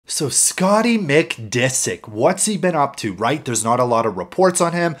So Scotty Disick, what's he been up to, right? There's not a lot of reports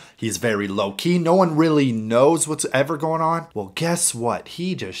on him. He's very low-key. No one really knows what's ever going on. Well, guess what?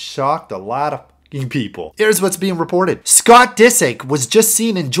 He just shocked a lot of people. Here's what's being reported. Scott Disick was just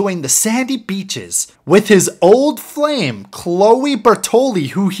seen enjoying the sandy beaches with his old flame, Chloe Bartoli,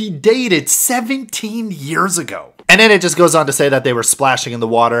 who he dated 17 years ago. And then it just goes on to say that they were splashing in the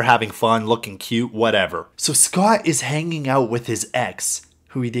water, having fun, looking cute, whatever. So Scott is hanging out with his ex,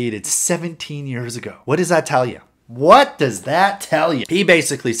 who he dated 17 years ago. What does that tell you? What does that tell you? He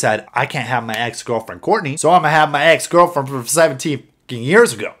basically said, I can't have my ex-girlfriend Kourtney, so I'm gonna have my ex-girlfriend from 17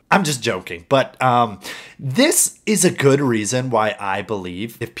 years ago. I'm just joking, but this is a good reason why I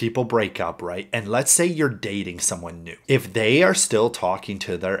believe if people break up, right, and let's say you're dating someone new, if they are still talking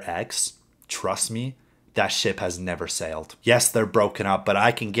to their ex, trust me, that ship has never sailed. Yes, they're broken up, but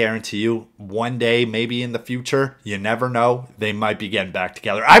I can guarantee you one day, maybe in the future, you never know, they might be getting back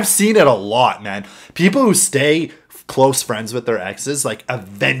together. I've seen it a lot, man. People who stay close friends with their exes, like,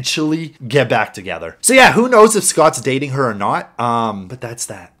 eventually get back together. So yeah, who knows if Scott's dating her or not? But that's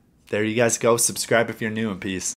that. There you guys go. Subscribe if you're new, and peace.